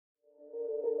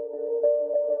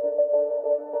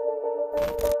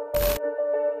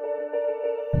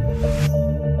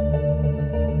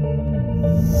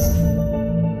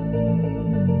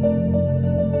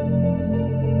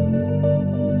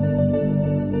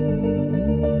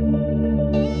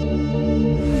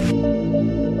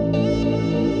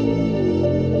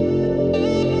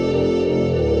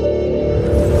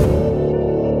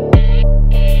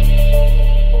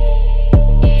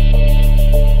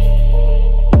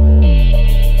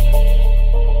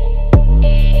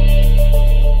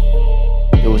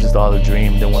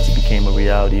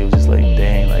reality. It was just like,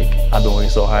 dang, like I've been working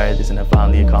so hard at this and I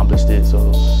finally accomplished it.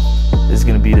 So this is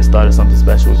gonna be the start of something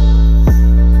special.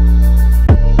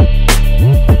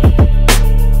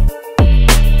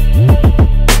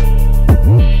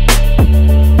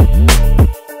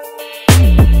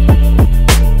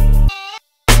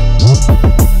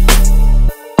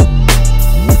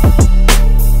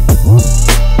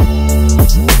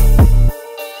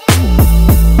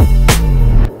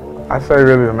 I say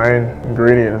really the main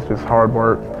ingredient is just hard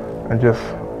work and just,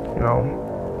 you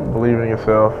know, believing in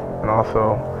yourself and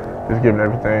also just giving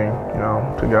everything, you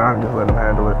know, to God and just letting Him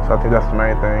handle it. So I think that's the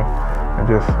main thing. And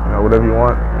just, you know, whatever you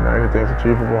want, you know, anything's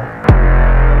achievable.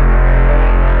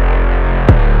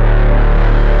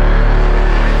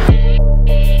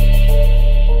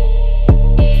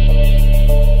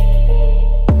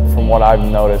 From what I've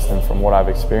noticed and from what I've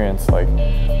experienced, like,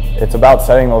 it's about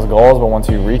setting those goals, but once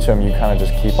you reach them, you kind of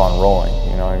just keep on rolling,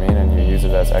 you know what I mean? And you use it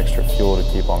as extra fuel to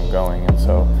keep on going. And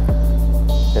so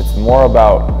it's more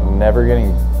about never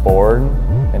getting bored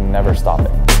and never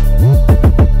stopping.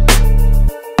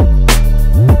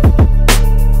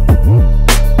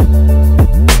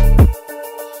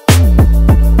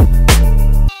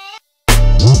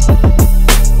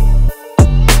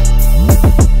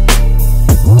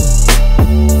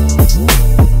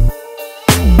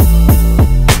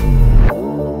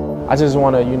 I just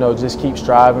want to, you know, just keep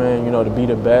striving, you know, to be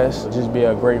the best. Just be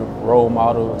a great role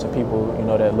model to people, you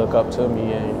know, that look up to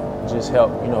me and just help,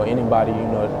 you know, anybody, you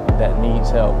know, that needs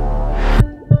help.